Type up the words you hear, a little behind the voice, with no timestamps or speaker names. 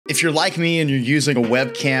If you're like me and you're using a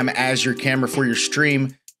webcam as your camera for your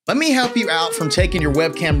stream, let me help you out from taking your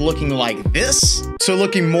webcam looking like this to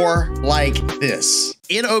looking more like this.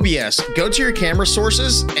 In OBS, go to your camera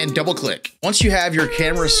sources and double click. Once you have your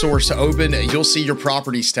camera source open, you'll see your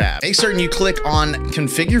properties tab. Make certain you click on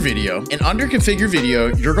configure video, and under configure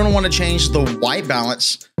video, you're gonna wanna change the white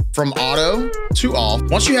balance from auto to off.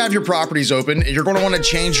 Once you have your properties open, you're gonna wanna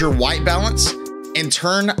change your white balance and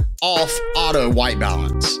turn off auto white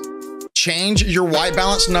balance. Change your white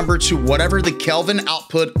balance number to whatever the Kelvin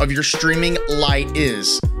output of your streaming light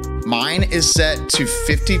is. Mine is set to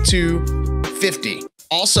 5250.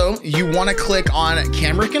 Also, you want to click on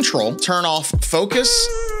camera control, turn off focus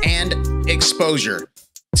and exposure.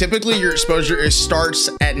 Typically, your exposure starts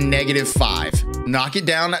at -5. Knock it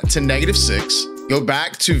down to -6. Go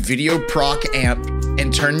back to video proc amp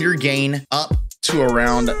and turn your gain up to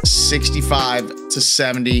around 65 to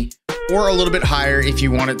 70, or a little bit higher if you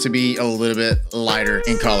want it to be a little bit lighter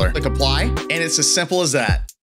in color. Click apply, and it's as simple as that.